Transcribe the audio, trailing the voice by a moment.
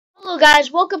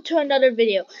guys, welcome to another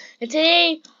video. And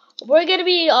today we're gonna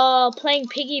be playing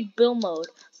Piggy build mode.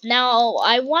 Now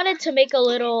I wanted to make a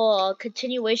little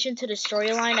continuation to the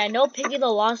storyline. I know Piggy the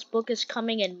Lost Book is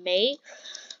coming in May,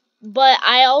 but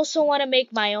I also want to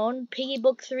make my own Piggy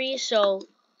Book 3. So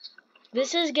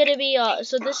this is gonna be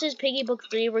this is Piggy Book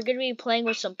 3. We're gonna be playing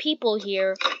with some people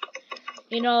here.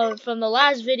 You know, from the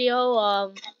last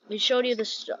video, we showed you the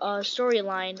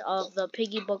storyline of the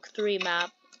Piggy Book 3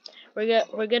 map.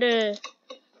 We're gonna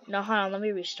no, hold on, let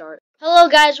me restart. Hello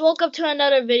guys, welcome to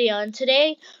another video, and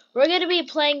today we're gonna be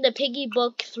playing the Piggy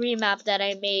Book 3 map that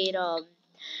I made,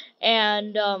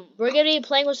 we're gonna be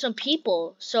playing with some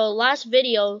people. So last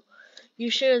video you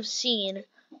should have seen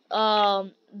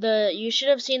the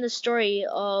story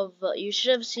of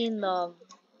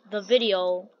the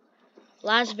video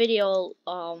last video,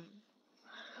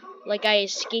 like I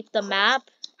escaped the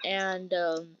map and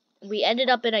we ended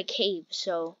up in a cave.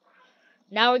 So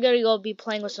now we're gonna go be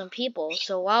playing with some people.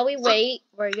 So while we wait,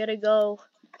 we're gonna go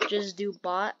just do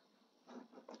bot.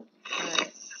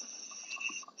 Alright.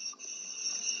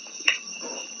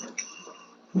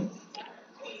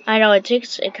 I know it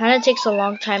kinda takes a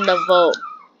long time to vote.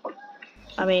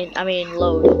 I mean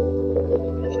load.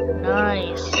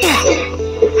 Nice.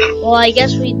 Well, I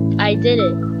guess I did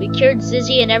it. We cured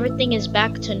Zizzy and everything is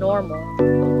back to normal.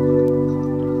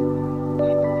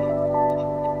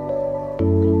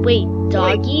 Wait,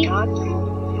 doggy?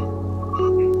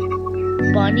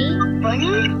 Bunny?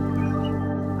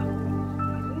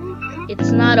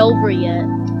 It's not over yet.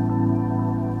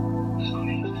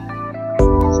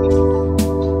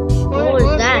 What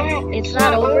was that? It's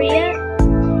not over yet?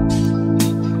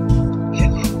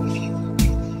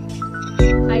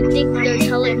 I think they're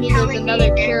telling me there's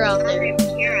another cure out there.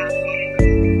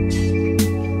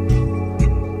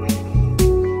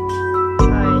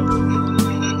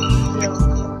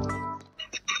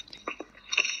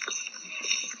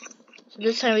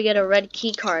 This time we get a red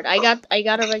key card. I got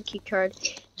a red key card.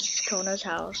 It's Kona's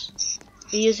house.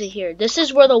 We use it here. This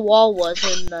is where the wall was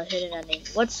in the hidden ending.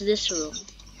 What's this room?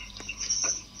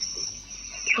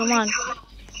 Come on.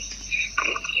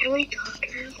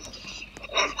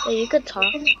 Hey, you could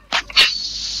talk.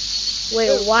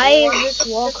 Wait, why is this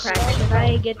wall cracked? Should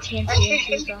I get TNT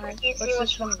inside? What's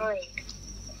this room?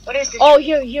 What is this? Oh,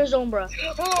 here's Umbra.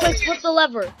 Quick, flip the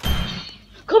lever.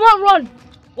 Come on, run!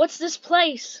 What's this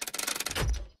place?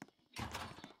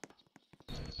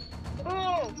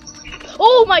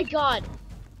 Oh my god!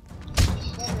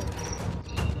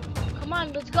 Come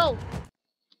on, let's go.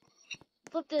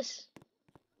 Flip this.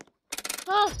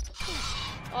 Oh,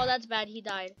 that's bad. He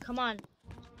died. Come on.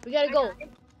 We gotta go.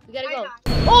 We gotta go.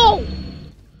 Oh!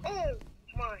 Oh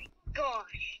my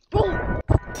gosh. Bro!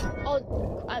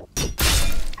 Oh, I died.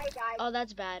 Oh,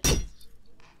 that's bad.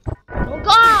 Oh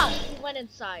god! He went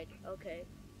inside. Okay.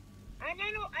 I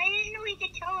didn't know he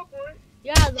could teleport.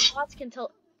 Yeah, the bots can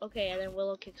tell. Okay, and then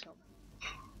Willow kicks him.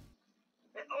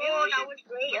 Oh, that was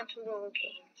great until Willow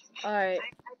came. Alright. I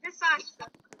just saw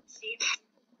stuff. See?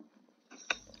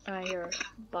 Alright, here.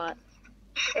 Bot.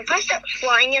 If I start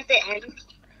flying at the end.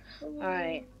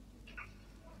 Alright.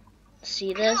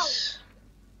 See this?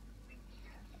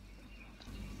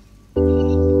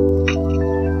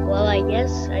 Well, I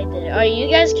guess I did it. Alright, you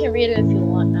guys can read it if you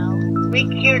want now. We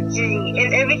cured Zizzy,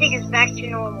 and everything is back to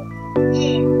normal.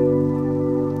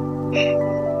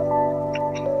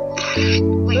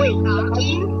 Wait,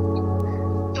 doggy?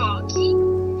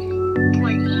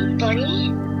 Bunny?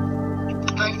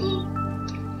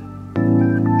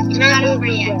 It's not over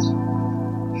yet.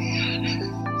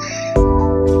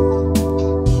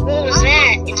 What was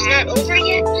that? It's not over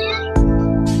yet?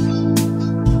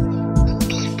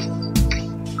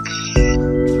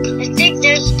 I think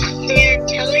they're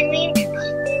telling me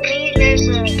there's a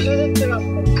little bit of.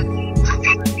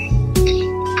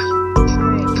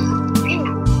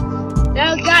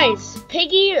 Now guys,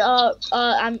 Piggy,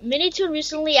 Minitoon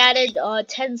recently added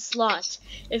 10 slots.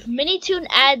 If Minitoon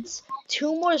adds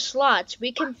 2 more slots,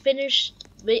 we can finish.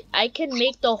 I can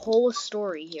make the whole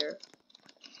story here.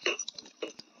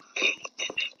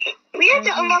 We have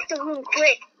to unlock the room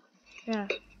quick. Yeah.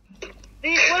 What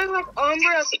if like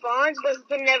Umbra spawns, but he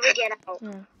can never get out?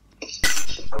 Yeah.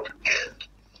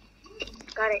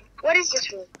 Got it. What is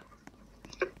this room?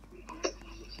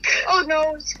 Oh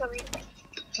no, it's coming.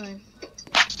 Fine.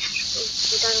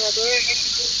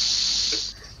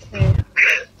 Right.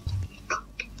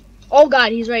 Oh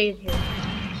god, he's right in here.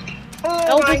 Oh, I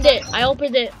opened it. I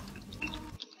opened it.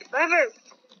 Lever.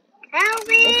 Help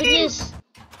me. Open this.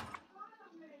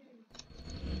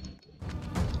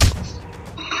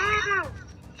 Ow.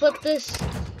 Flip this.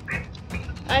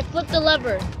 I flipped the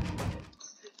lever.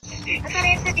 I thought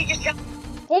I said you just jumped.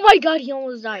 Oh my god, he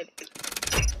almost died.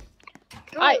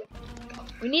 Go.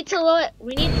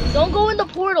 Don't go in the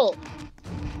portal.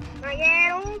 Not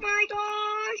yet. Oh my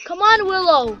gosh. Come on,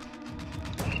 Willow.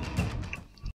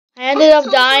 I ended up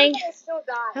dying. I still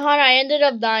died. Hold on, I ended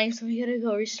up dying, so we gotta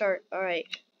go restart. Alright.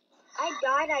 I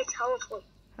died, I teleported.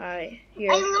 Alright,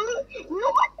 here. I literally, you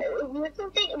know what the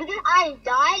thing, because I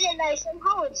died and I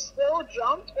somehow it still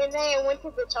jumped and then I went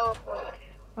to the teleport.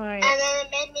 Alright. And then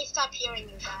it made me stop hearing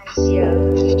you guys. Yeah.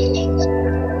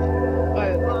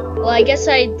 Alright. Well, I guess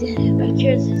I did it. My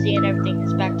cures dizzy and everything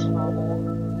is back to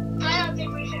normal. I don't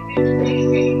think we should do the next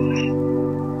thing.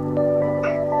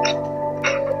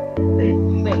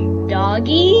 Wait,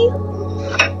 Doggy?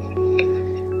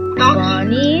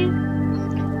 Bonnie?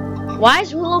 Why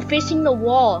is Willow facing the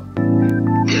wall?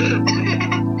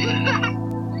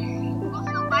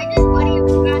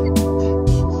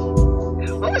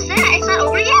 What was that? It's not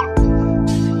over yet?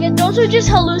 Yeah, those are just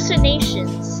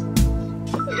hallucinations.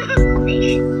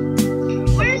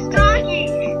 Where's Doggy?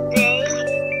 They?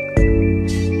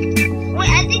 Wait,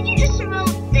 I think you just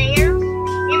wrote there.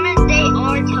 You meant they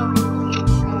are telling me.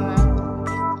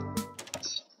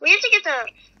 We have to get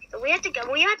the. We have to go.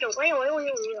 We have to wait.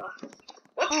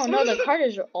 Oh no, the card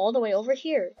is all the way over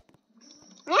here.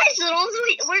 What is it all the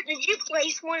way? Where did you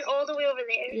place one all the way over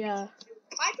there? Yeah.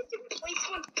 Why did you place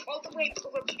one all the way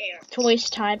over there? To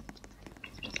waste time.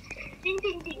 Ding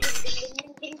ding ding ding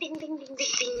ding ding ding ding ding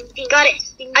ding ding. Got it.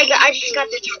 I just got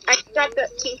the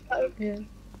key card. Yeah.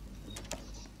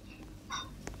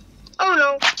 Oh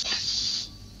no.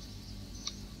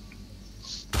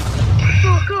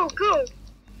 Go.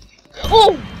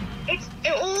 Oh!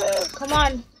 Oh. Come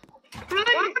on. Run. Why am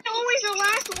I always the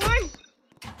last one?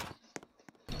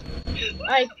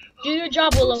 Alright, do your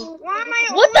job, Willow. Why am I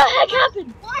What the heck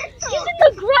happened? What? He's in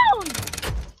the ground!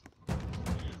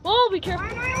 Oh, be careful.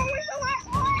 Why am I always the last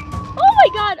one? Oh my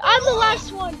god, I'm the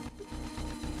last one.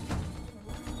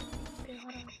 Okay,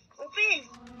 hold on. Open.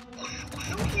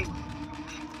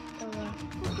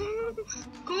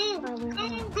 Go.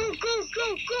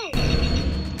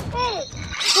 Oh.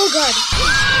 Oh god.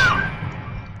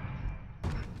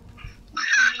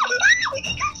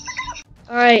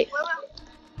 Alright.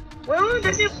 Willow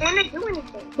doesn't want to do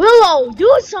anything. Willow,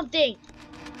 do something!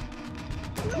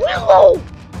 Willow!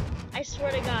 I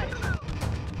swear to god.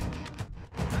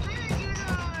 I'm gonna do the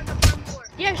parkour.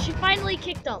 Yeah, she finally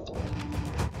kicked him.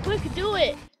 Quick, do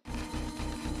it.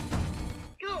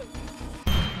 Go.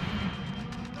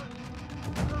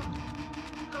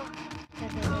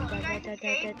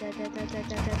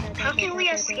 How can we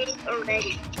escape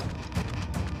already?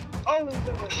 Oh,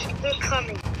 they're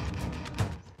coming.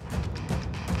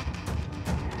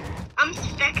 I'm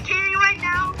spectating right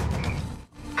now.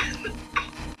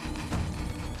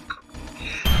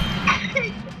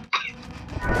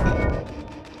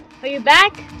 Are you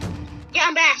back? Yeah,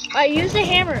 I'm back. Alright, use the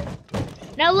hammer.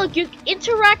 Now look, you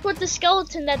interact with the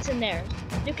skeleton that's in there.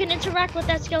 You can interact with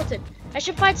that skeleton. I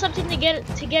should find something to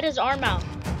get his arm out.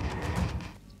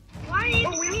 Why?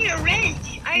 Oh, we need a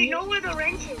wrench. I know where the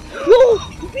wrench is. Whoa!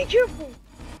 Be careful.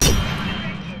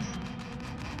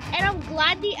 And I'm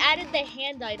glad they added the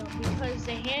hand item because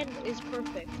the hand is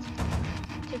perfect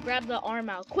to grab the arm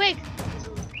out. Quick!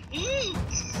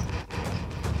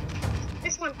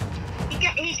 This one. He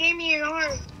gave me an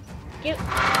arm.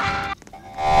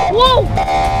 Whoa!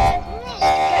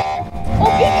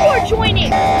 Oh, people are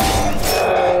joining!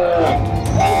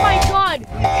 Oh my god!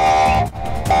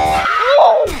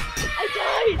 Oh! I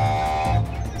died!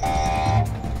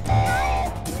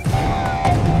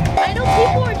 I know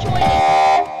people are joining.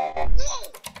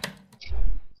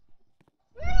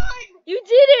 Run! You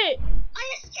did it! I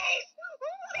escaped!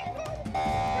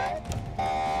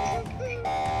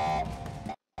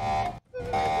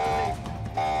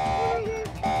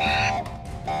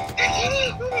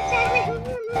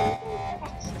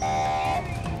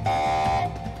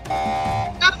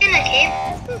 Stuck in the cave?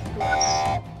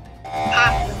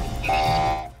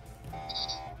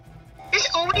 This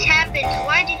always happens.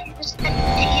 Why did you just have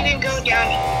to even go down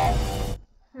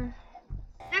here?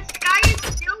 This guy is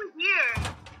still here.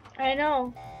 I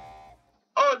know.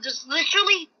 Oh, just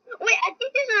literally. Wait, I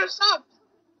think these are subs.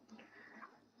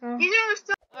 These are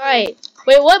subs. Alright.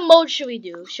 Wait, what mode should we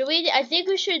do? I think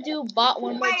we should do bot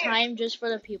one more time just for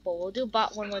the people. We'll do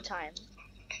bot one more time.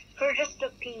 For just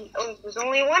the oh, there's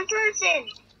only one person,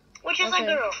 which is a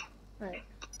girl. Alright.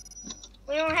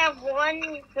 We don't have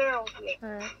one girl here.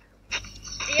 Alright.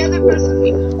 The other person.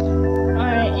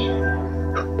 Alright.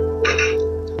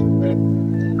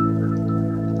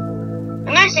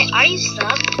 I'm gonna say, are you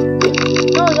sub?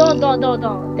 No,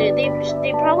 don't.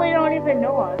 They probably don't even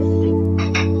know us.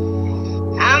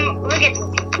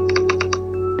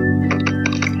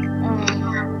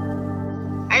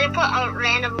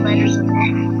 letters in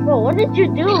there. Bro, what did you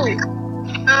do?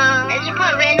 I just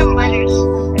put random letters.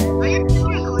 Are you still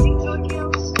recording,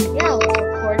 Jojo? Yeah, I'm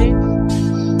recording.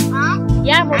 Huh?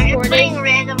 Yeah, I'm I'm just recording. putting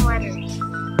random letters.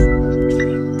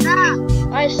 Stop.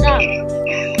 Alright, stop.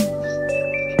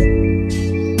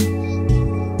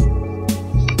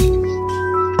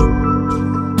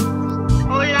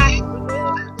 Hola.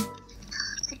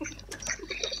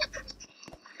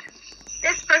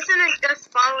 This person is just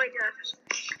following us.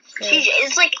 Okay.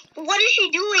 It's like, what is she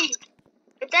doing?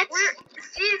 But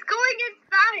she's going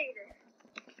inside.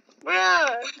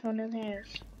 Bruh. One of theirs.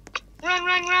 Run,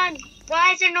 run, run.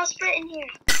 Why is there no sprint in here?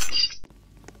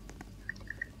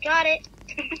 Got it.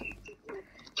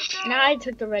 Now I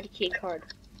took the red key card.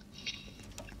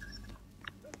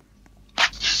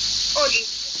 Oh,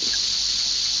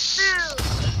 Jesus.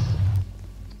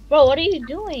 Bro, what are you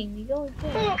doing? You going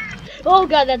good. Oh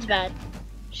god, that's bad.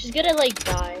 She's gonna like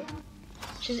die.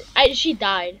 She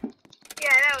died. Yeah,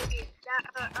 that was you.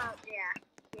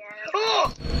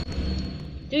 Oh!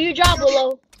 Do your job,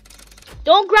 Willow.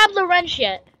 Don't grab the wrench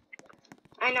yet.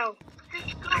 I know.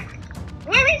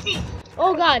 Where is he?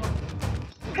 Oh god.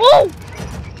 Whoa!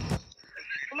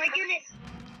 Oh my goodness.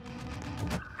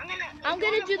 I'm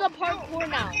gonna do the parkour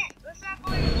now. Let's not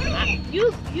go in the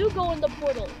You go in the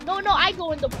portal. No, I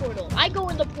go in the portal. I go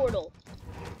in the portal.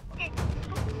 Okay.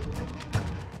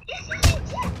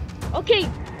 Okay,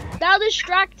 now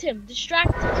distract him.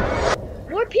 Distract him.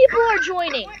 More people are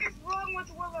joining. What is wrong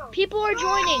with Willow? People are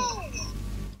joining. No!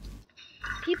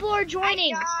 People are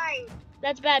joining. I died.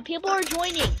 That's bad. People are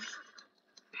joining.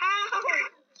 How?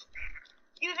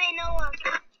 Do they know us?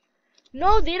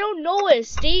 No, they don't know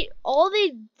us.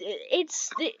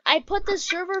 I put the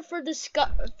server for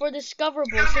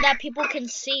discoverable so that people can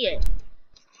see it.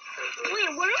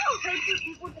 Wait, what are 100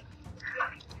 people?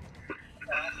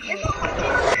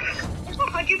 It's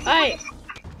 100 people. Alright.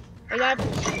 I got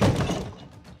this.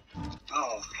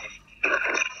 Oh.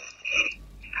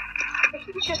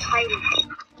 He's just hiding.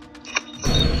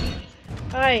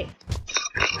 Alright.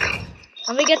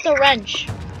 Let me get the wrench.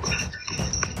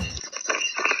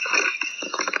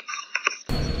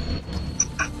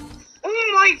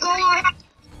 Oh my god!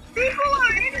 People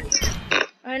are in here!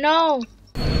 I know.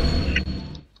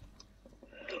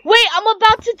 Wait, I'm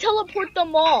about to teleport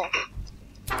them all.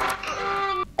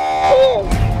 Oh!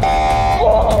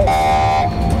 Oh!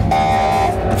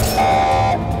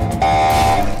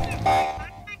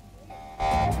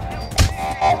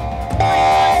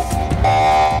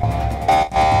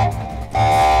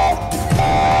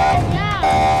 Yeah.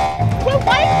 Wait,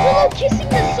 why is Willow kissing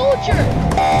the soldier?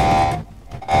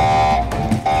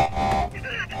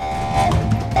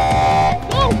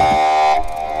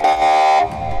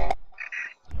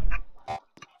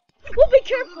 Be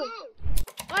careful!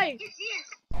 Alright,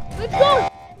 let's go!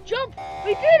 Jump!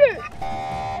 We did it!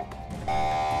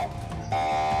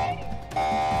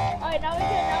 Alright, now we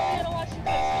gotta watch the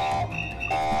cutscene.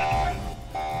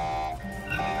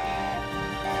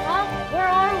 Huh? Where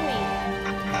are we?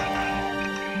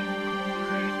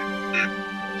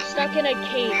 Stuck in a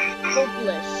cave,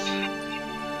 hopeless.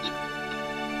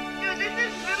 Dude, this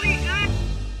is really good.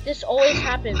 This always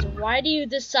happens. Why do you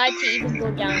decide to even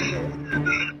go down here?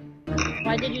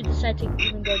 Why did you decide to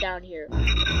even go down here? You're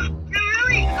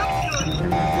really good.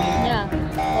 Yeah.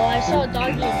 Well, I saw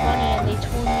Doggy and Bunny and they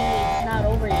told me it's not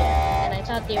over yet. And I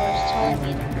thought they were telling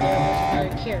me that there was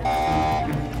another cure.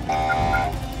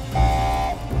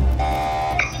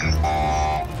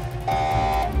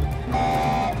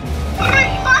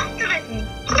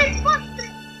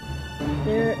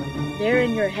 They're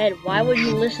in your head. Why would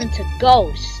you listen to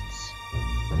ghosts?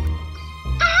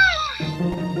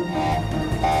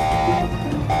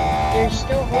 There's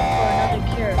still hope for another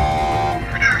cure.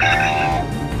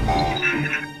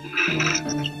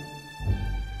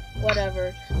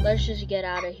 Whatever. Let's just get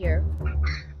out of here.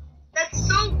 That's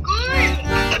so good!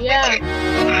 Yeah.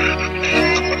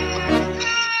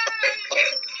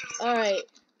 Alright.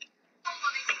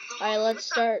 Alright, let's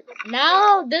start.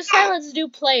 Now, this time let's do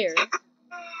player.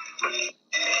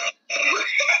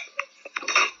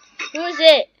 Who is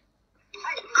it?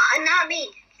 Not me.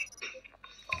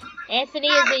 Anthony,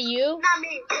 is it you? Not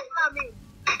me. It's not me.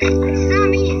 It's not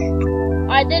me.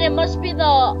 Alright, then it must be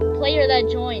the player that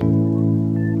joined.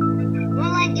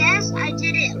 Well, I guess I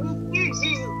did it with you,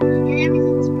 Zuzu. And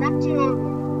everything's back to normal.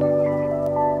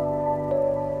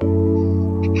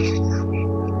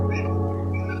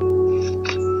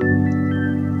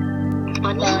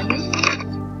 Done.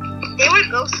 They were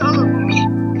ghosts all over me.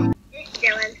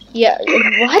 Dylan. Yeah,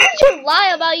 why did you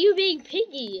lie about you being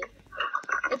Piggy?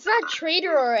 It's not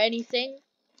traitor or anything.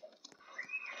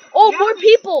 Oh, more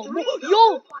people!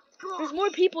 Yo! god. There's more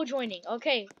people joining.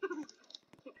 Okay.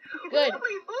 Good.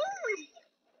 Holy.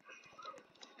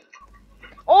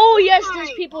 Oh yes,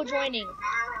 there's people joining.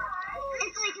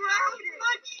 It's like how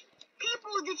much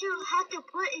people did you have to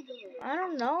put in here? I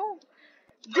don't know.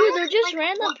 Dude, they're just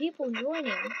random people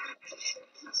joining.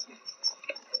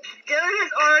 Dylan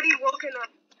has already woken up.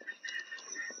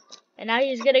 And now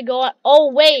he's gonna go on.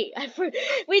 Oh wait,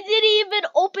 we didn't even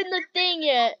open the thing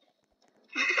yet.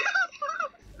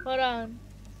 Hold on.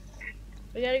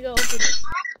 We gotta go open it.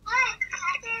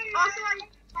 Also, I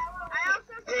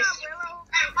also saw Willow.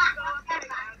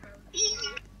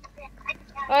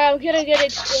 Alright, I'm gonna get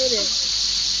exploded.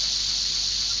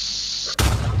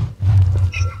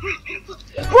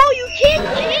 Bro, you can't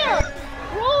camp!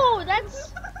 Bro,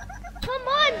 that's... Come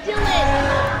on, Dylan!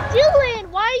 Dylan,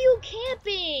 why are you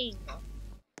camping?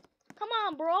 Come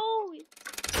on, bro.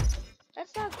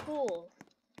 That's not cool.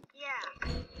 Yeah.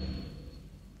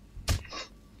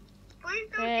 Please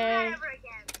don't do that ever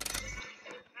again.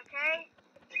 Okay?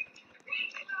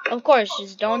 Of course,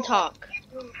 just don't talk.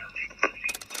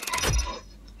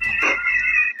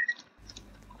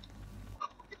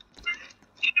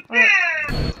 Alright.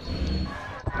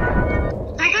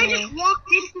 That guy just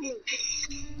walked into me.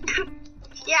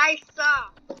 Yeah, I saw.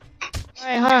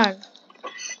 Alright, hold on.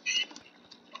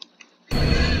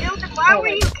 Dylan, why were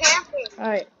you camping?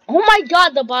 Alright. Oh my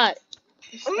god, the bot.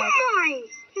 Oh my!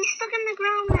 He's stuck in the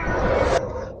ground now.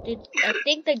 I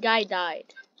think the guy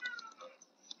died.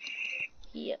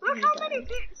 Look He how many died.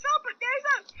 people. So, but there's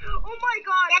a. Oh my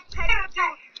god.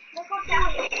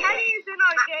 Penny is in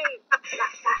our game.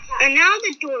 And now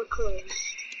the door closed.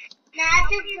 Now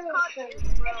the door closed.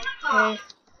 Okay.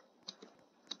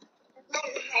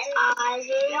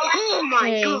 Oh my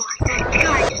god. That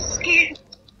guy is scared.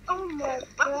 Oh my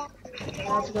god.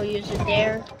 Let's go use it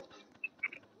there.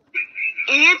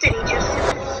 Anthony just.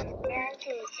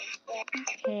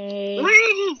 Okay. Where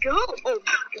did he go? Oh.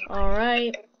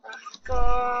 Alright.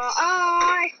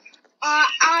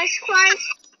 Ice Christ.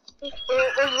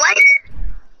 What?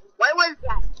 What was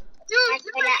that? Dude,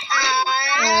 okay,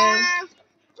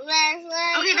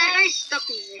 that guy's stuck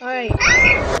in there. Alright.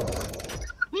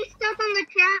 He's stuck on the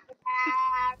trap.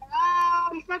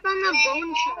 He's stuck on the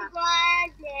bone trap.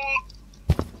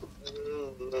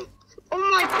 Oh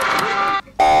my god.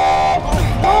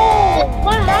 Oh,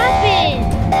 what happened?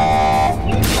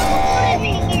 He's so in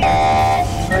here.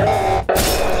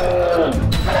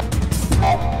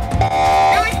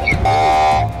 Now I can't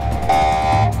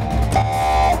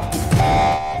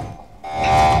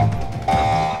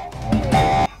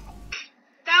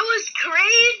That was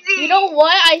crazy. You know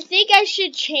what? I think I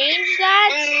should change that.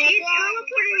 He's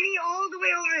teleporting me all the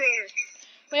way over there.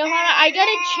 Wait, hold on. I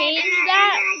gotta change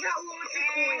that. I got loads of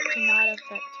coins. To not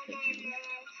affect Piggy.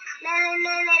 Alright,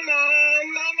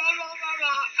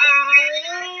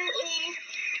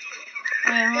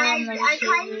 hold on. Let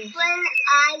me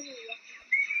see.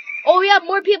 Oh yeah,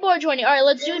 more people are joining. Alright,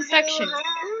 let's do infection.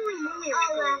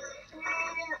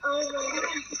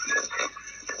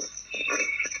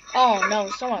 Oh no,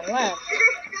 someone left.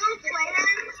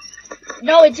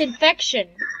 No, it's infection.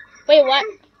 Wait, what?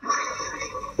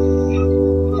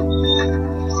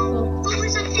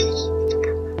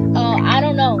 Oh, I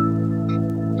don't know.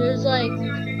 There's like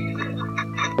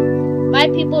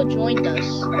 5 people joined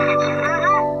us.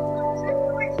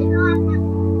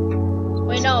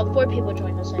 Wait, no, 4 people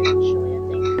joined us actually, I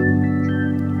think.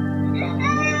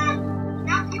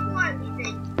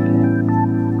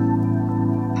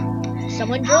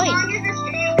 Someone joined.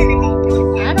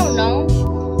 I don't know.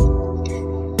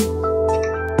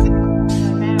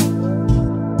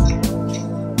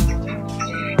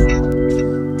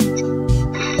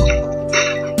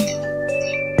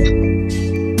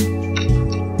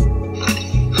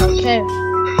 Okay.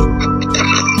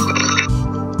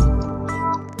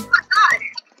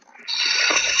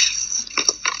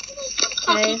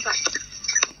 Okay.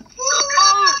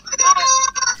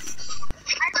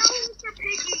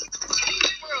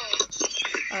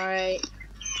 Alright.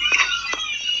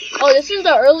 Oh, this is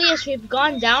the earliest we've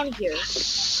gone down here.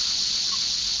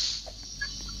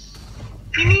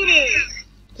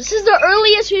 This is the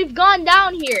earliest we've gone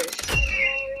down here.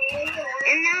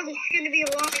 And now there's gonna be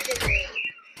a lot of it.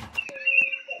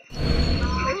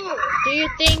 Do you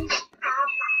think?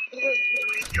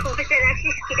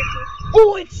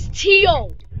 Oh, it's Tio.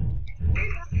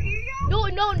 No,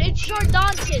 it's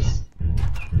Shardontis.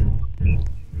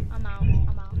 I'm out.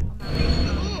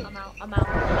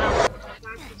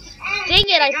 Dang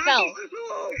it, I fell.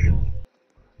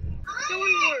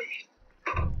 Someone morphed.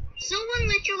 Someone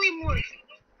literally morphed.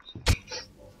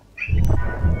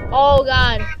 Oh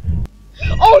god.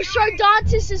 Oh,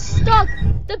 Shardontis is stuck.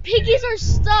 The piggies are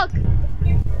stuck. Did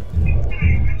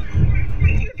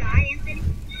you die, Anthony?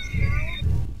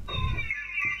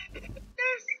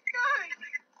 They're stuck.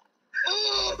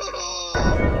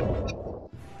 Oh!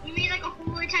 You made like a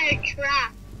whole entire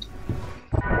trap.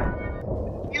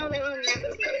 No, they will never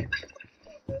do it.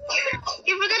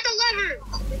 You forgot the lever.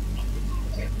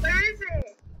 Where is it?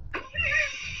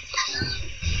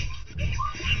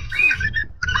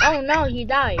 Oh no, he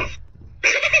died.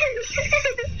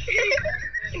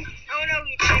 Oh no,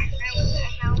 we died.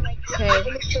 I was like,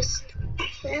 Okay. it's just.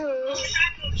 Somebody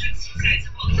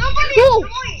Whoa!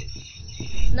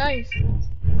 joined. Nice.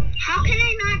 How can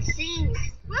I not see?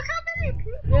 Look how many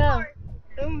people Yeah. are.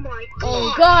 Oh my god.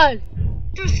 Oh god.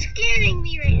 They're scaring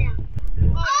me right now.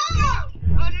 Oh,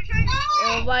 they're trying to.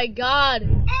 Oh my god.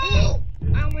 Oh!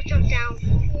 I almost jumped down.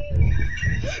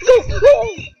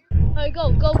 Go! Alright,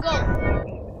 go.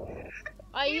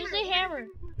 I use the hammer.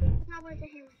 Not with the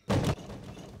hammer.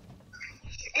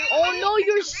 Oh no,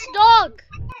 you're stuck.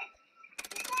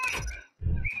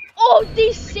 Oh,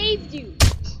 they saved you.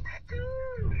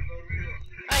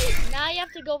 Alright, now you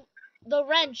have to go. The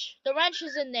wrench. The wrench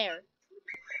is in there.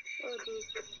 Oh, geez.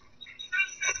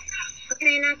 How can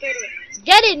I not get it?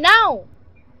 Get it now.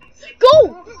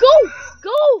 Go.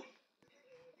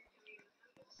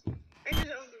 I just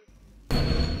owned it.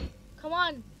 Come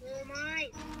on. Oh my.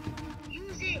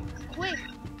 Use it. Quick.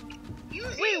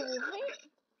 Use Wait, it. what?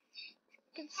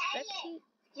 Can spectate?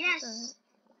 Yes.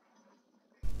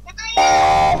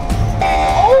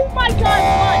 Oh my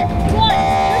god, run!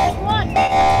 Just run!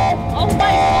 Oh my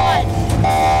god!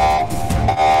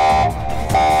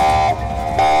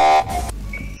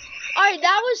 Alright,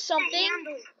 that was something.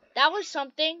 That was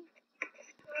something. I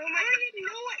don't even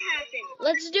know what happened.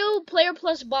 Let's do player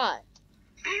plus bot.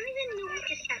 I don't even know what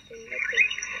just happened.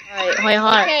 Alright,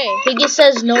 hold on. Okay. Piggy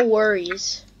says no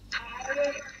worries.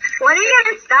 Why did you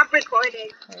have to stop recording?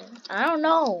 I don't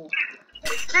know.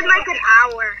 It's been like an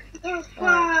hour.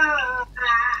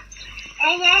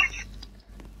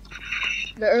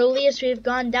 The earliest we've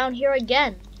gone down here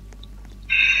again.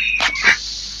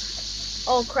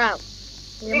 Oh crap.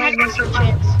 We might miss a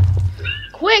chance.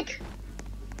 Quick!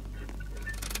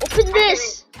 Open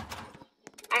this!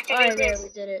 Alright, there, we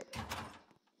did it.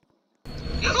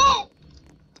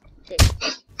 Okay.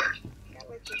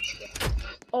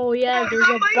 Oh yeah, there's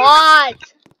a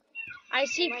bot! I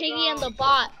see Piggy and the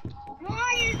bot.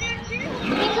 Why is there two?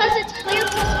 Because it's player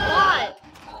plus bot.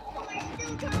 I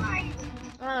still died.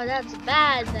 Oh, that's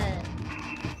bad then.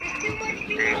 There's too much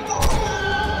people.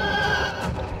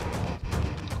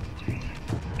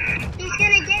 He's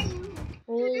gonna get you.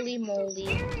 Holy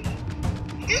moly.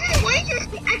 This is way too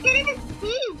scary. I can't even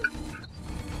see.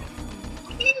 I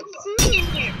can't even see in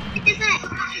here.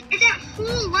 It's at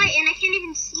full light and I can't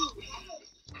even see.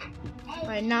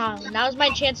 Alright, now's my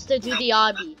chance to do the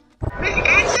obby. Let's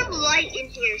add some light in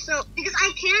here, so because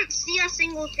I can't see a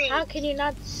single thing. How can you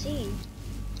not see?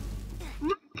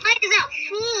 Light is at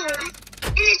full,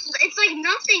 and it's like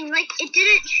nothing. Like it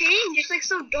didn't change. It's like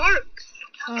so dark.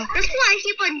 Oh. That's why I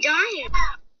keep on dying.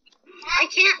 I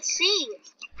can't see.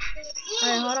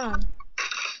 Alright, hold on.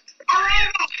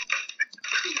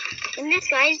 And this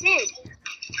guy's dead.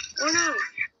 Oh no.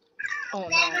 Oh no.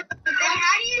 Then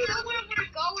how do you know where we're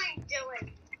going,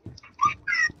 Dylan?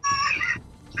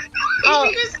 Oh.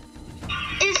 It's because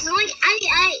it's like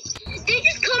they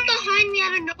just come behind me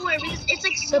out of nowhere because it's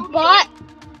like so The bot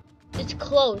is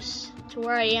close to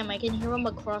where I am. I can hear him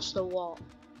across the wall.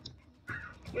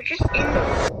 We're just in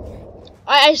there.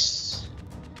 I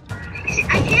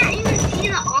can't even see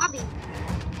the obby.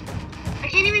 I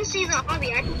can't even see the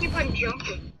obby. I can keep on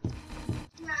jumping.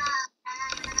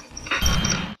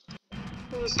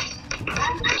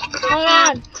 Hold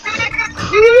on.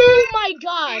 Oh my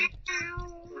god.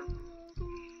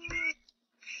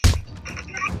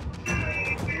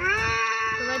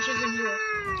 The wrench is in here.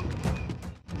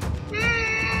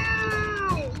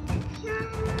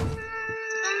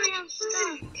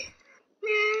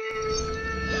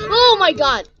 Oh my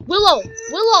god. Willow.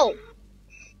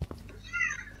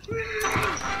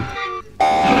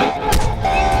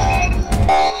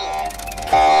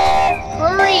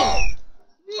 Hurry.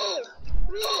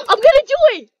 I'm gonna do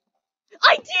it.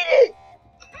 I did it.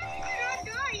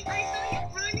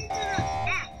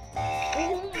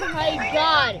 Oh my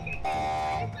god.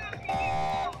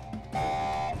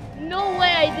 No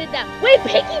way I did that. Wait,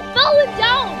 Piggy fell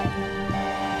down.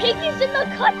 Piggy's in the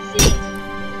cutscene.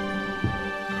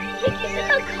 Piggy's in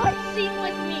the cutscene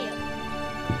with me.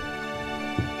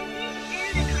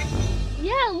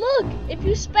 Yeah, look. If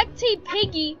you spectate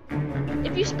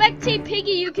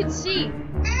Piggy, you can see.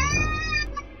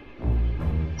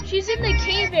 She's in the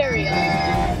cave area.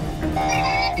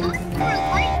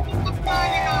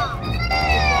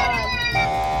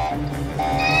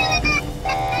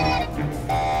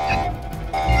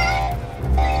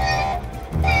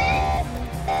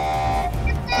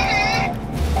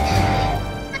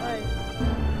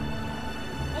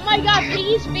 Oh my god,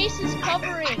 Piggy's face is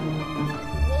covering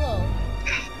Willow.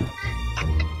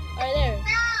 Right there.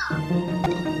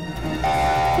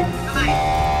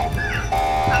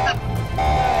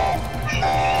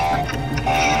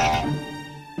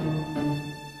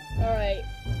 Alright.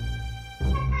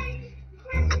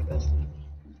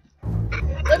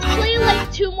 Let's play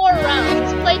like 2 more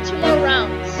rounds. Let's play 2 more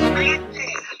rounds.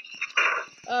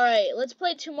 Alright, let's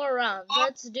play 2 more rounds.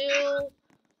 Let's do... Wait,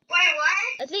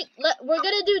 what? I think we're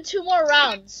gonna do 2 more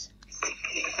rounds.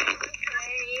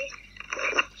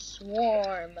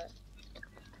 Swarm.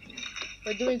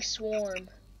 We're doing swarm.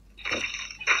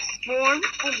 Swarm?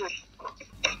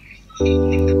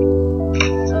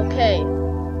 Okay.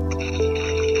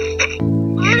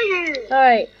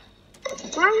 Alright.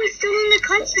 Why are we still in the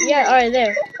cutscene? Yeah, alright,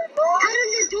 there. How did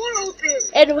the door open?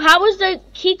 And how was the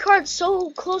key card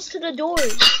so close to the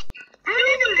doors? How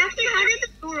did the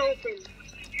door open?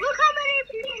 Look how many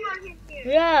people are in here.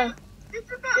 Yeah. This is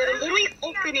they're literally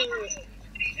opening it.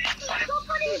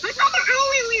 Look how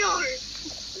early we are.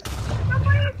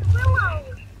 Somebody's Willow.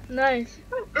 Nice.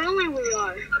 How early we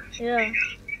are. Yeah.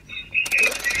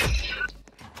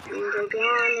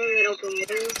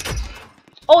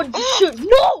 Oh, shoot.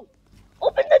 No!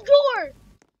 Open the door!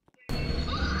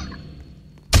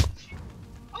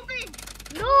 Open!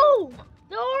 No!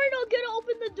 No, we're not gonna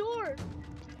open the door.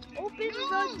 Open the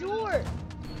door.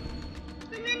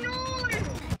 Open the door!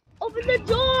 Open the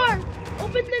door!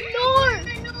 Open the door! Open the door!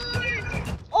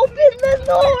 Open the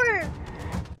door!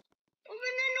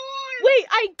 Open the door! Wait,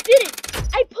 I did it!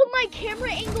 I put my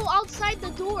camera angle outside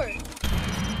the door.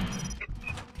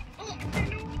 Oh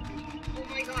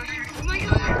my gosh. Oh my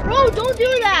god. Bro, don't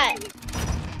do that!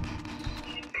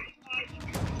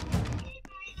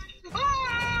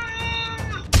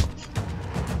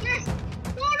 Yes!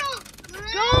 Portal!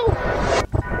 Go!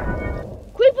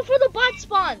 Quick before the bot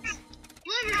spawns!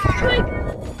 Quick!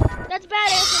 That's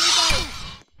bad, Anthony.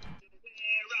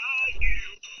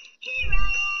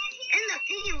 And the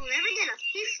piggy will never get us.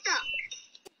 He's stuck.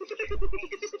 What is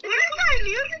that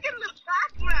music in the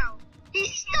background?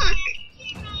 He's stuck.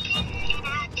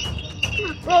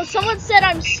 Bro, someone said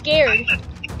I'm scared.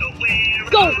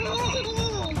 Go!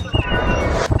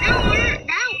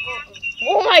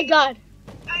 Oh my god.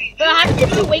 But how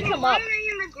did you wake him up?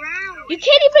 You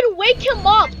can't even wake him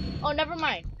up! Oh, never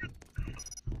mind.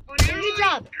 Good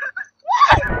job.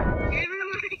 What?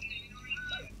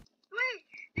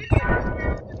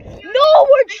 No,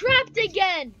 we're trapped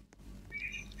again!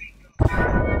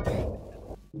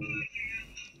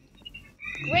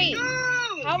 Wait,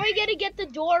 how are we gonna get the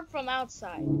door from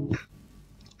outside?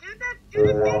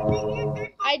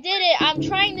 I did it. I'm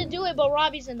trying to do it, but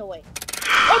Robbie's in the way.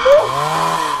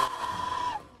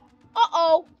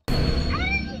 Uh-oh. How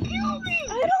did he kill me?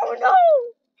 I don't know.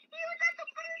 He was at the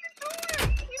front of the door.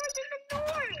 He was in the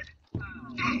north.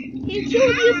 He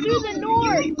killed you through the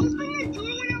north. He opened the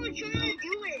door when I was trying to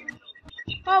do it.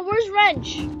 Oh, where's Wrench?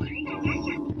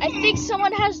 I think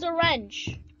someone has the wrench.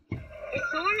 If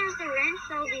someone has the wrench,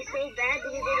 that'll be so bad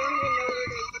because they don't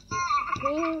even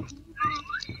know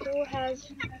Who has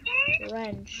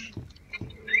wrench?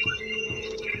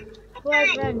 Who has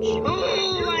wrench?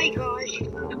 Oh my gosh.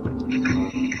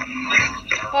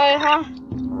 Huh?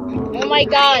 Oh my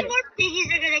god. More piggies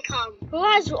are gonna come. Who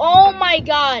has, oh my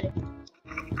god.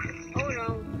 Oh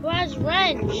no. Who has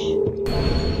wrench?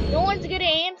 No one's gonna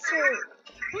answer.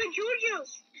 Wait, Giorgio,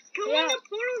 go Yeah. in the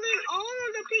portal, then all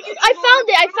of the piggies. I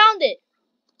found it.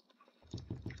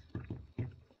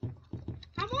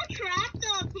 How about trap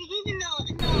the piggies in the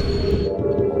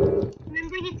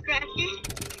remember he scratched it?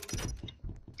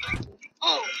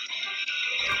 Oh.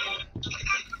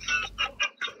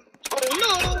 Oh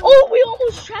no. Oh, we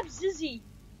almost trapped Zizzy.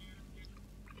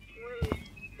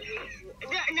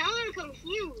 Now I'm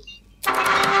confused.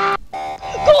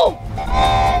 Go!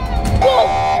 Go!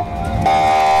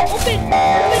 Open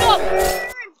it up.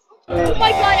 Oh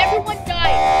my god, everyone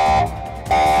died.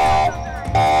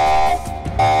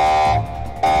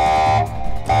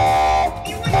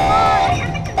 Come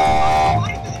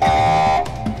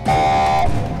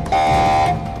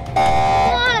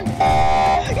on!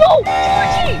 Yo,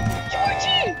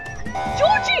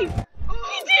 Georgie!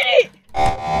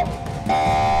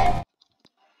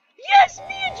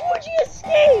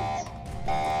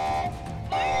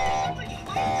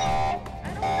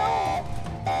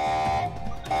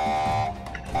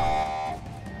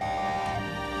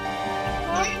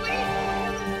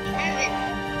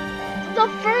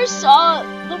 first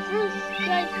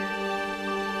guys.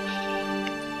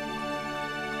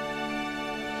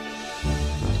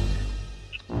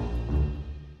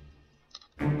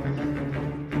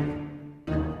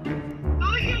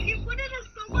 Oh yeah, you put in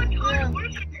so much hard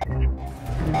work.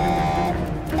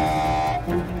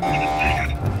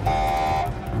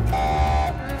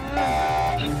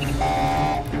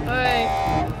 Alright.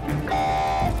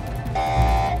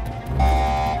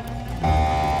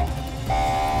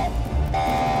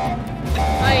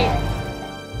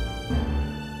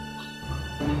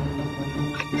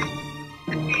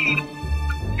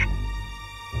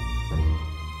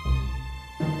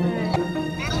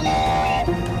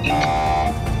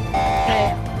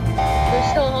 Okay. There's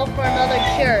still hope for another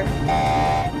cure.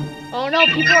 Oh no,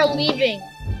 people are leaving.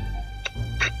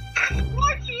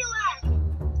 More Sheila.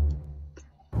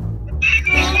 Oh my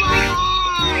god.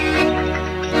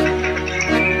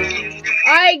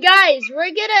 Alright guys,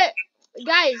 we're gonna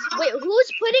wait,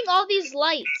 who's putting all these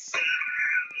lights?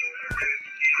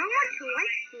 How much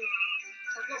lights do you have?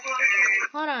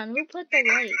 Hold on, who put the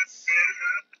lights?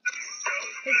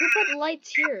 Like, who put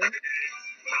lights here?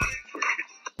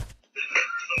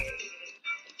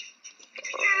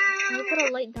 Who put a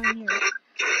light down here?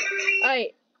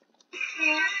 Alright.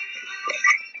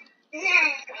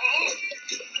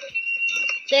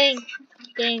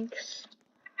 Thanks.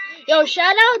 Yo,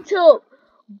 shout out to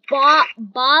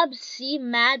Bob C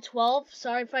Mad 12.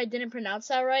 Sorry if I didn't pronounce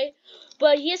that right,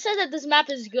 but he said that this map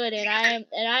is good, and I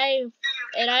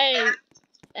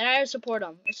support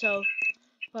him. So,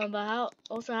 but how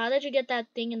did you get that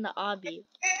thing in the obby?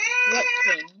 What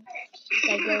thing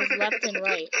that goes left and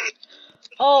right?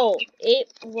 Oh,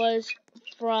 it was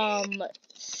from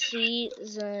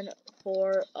season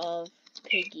 4 of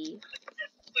Piggy.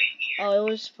 Oh, it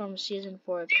was from season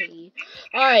 4 of Piggy.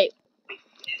 Alright,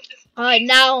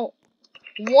 now,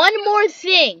 one more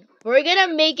thing. We're gonna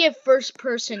make it first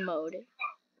person mode.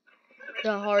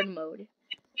 The hard mode.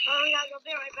 Oh yeah, I'll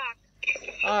be right back.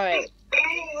 Alright.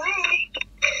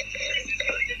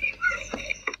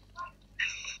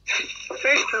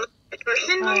 First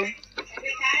person mode?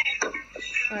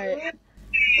 Alright.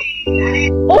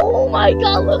 Oh my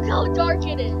god, look how dark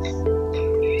it is.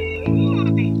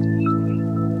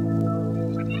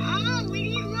 Oh, we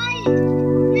need light.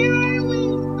 Where are we?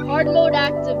 Hard mode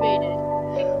activated.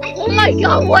 Oh my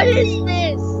god, what is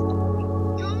this?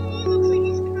 Don't looks like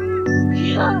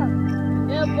he's trapped.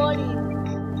 Yeah, buddy.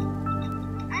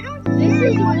 I don't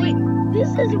This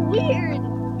is weird.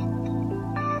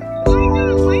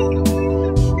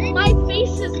 My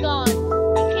face is gone.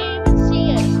 I can't even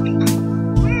see it.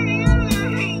 Where am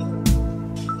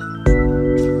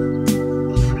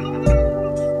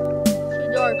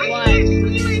Too dark. I? Why? I can't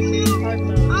see myself. Hard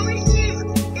mode. All I see is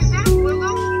that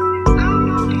Willow? I don't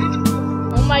know if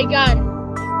that's Willow. Oh my god.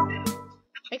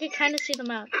 I can kind of see the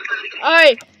map.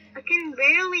 Alright, I can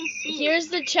barely see. here's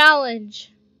the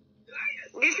challenge.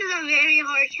 This is a very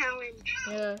hard challenge.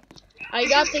 Yeah. I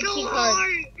got the This is so key card.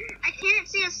 hard. I can't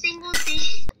see a single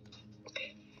thing.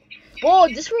 Whoa,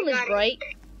 this room is bright.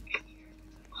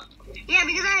 Yeah,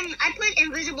 because I put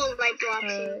invisible light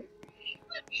blocks in.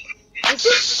 This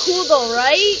is cool though,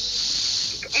 right?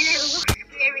 And it looks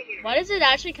scary here. Why does it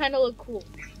actually kind of look cool?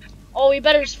 Oh, we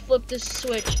better just flip this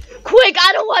switch. Quick,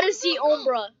 I don't want to see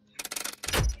Umbra.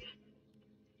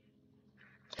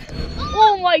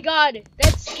 Oh my god,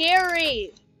 that's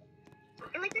scary.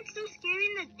 And like it's so scary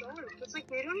in the dark. It's like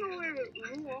they don't know where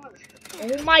you are.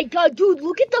 Oh my god, dude,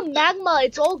 look at the magma.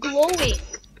 It's all glowing.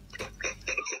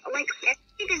 Like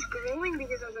everything is glowing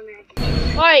because of the magic.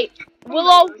 Alright,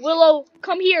 Willow,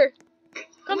 come here.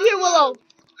 Come here, Willow.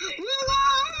 Willow!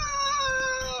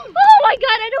 Oh my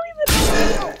god, I don't even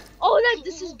know. Oh,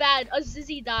 this is bad. A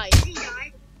Zizzy died. Zizzy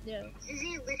died? Yeah.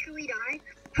 Zizzy literally died?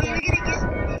 How are we gonna get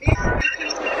this? I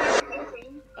can't see the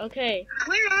thing. Okay.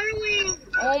 Where are we?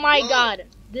 Oh my god.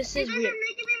 This is You guys weird. are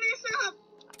making me mess up.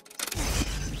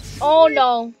 Oh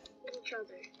no. Each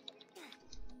other.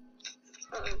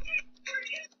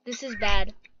 This is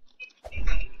bad.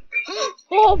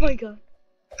 Oh my god.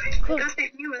 I got the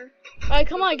hammer. Alright,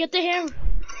 come on, get the hammer.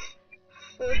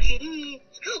 Oh gee.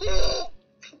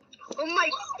 Oh my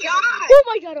god. Oh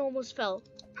my god, I almost fell.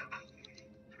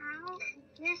 How is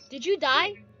this? Did you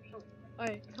die?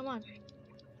 Alright, come on.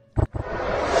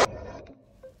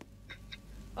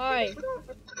 Alright.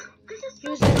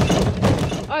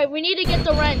 Alright, we need to get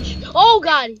the wrench. Oh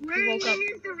god, he woke up. Where is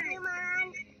the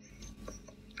wrench?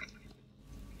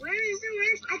 Where is the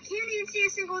wrench? I can't even see a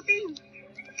single thing.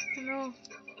 No.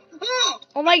 Oh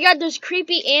Oh my god, there's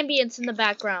creepy ambience in the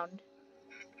background.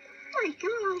 my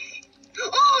gosh.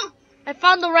 Oh! I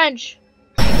found the wrench.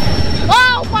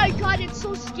 Oh my god, it's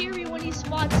so scary when he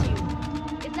spots you.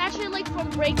 It's actually like from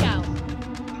Breakout.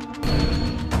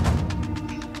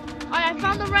 Alright, I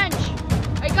found the wrench.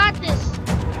 I got this.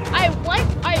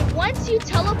 Once you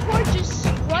teleport, just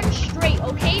run straight,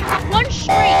 okay? Run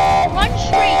straight. Run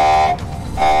straight.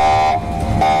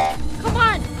 Come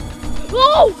on.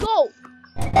 Go, go.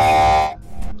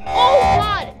 Oh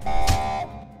god.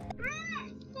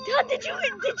 God, did you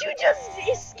just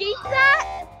escape that?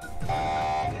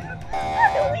 How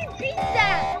did we beat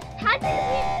that? How did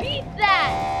we beat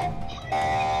that?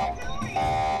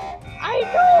 I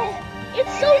know.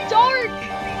 It's so dark.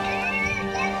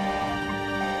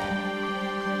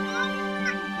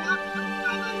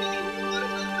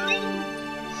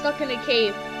 Stuck in a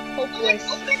cave, hopeless.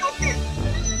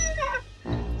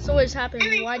 So what's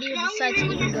happening? Why do you decide to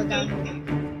even go down here?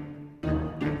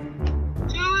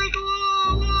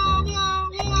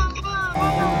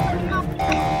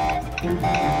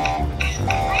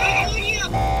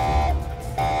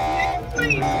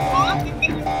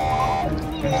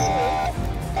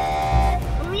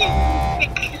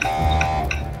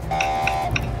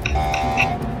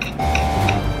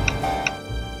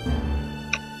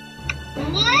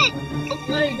 Oh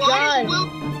my god.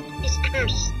 Is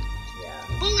cursed. Yeah.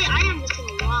 Holy, I am missing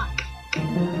a lot.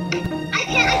 I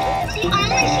can't see. I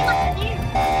only see my name.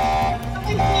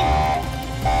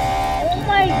 Oh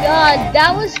my god,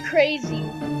 that was crazy.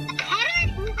 How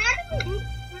did we do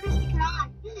first try?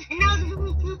 And now there's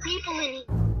only 2 people in it.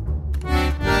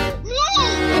 Whoa!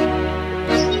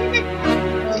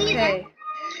 Okay.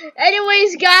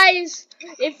 Anyways, guys,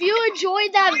 if you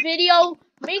enjoyed that video,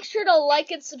 make sure to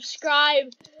like and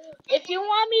subscribe. If you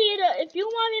want me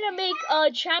to make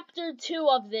chapter 2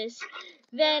 of this,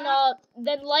 then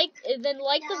like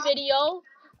the video,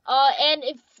 and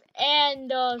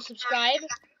subscribe.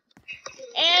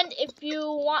 And if you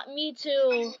want me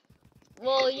to,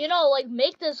 well, like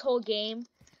make this whole game,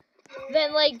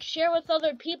 then like share with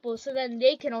other people so then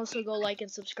they can also go like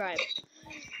and subscribe.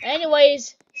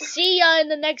 Anyways, see ya in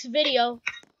the next video.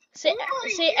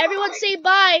 Everyone say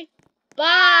bye.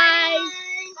 Bye.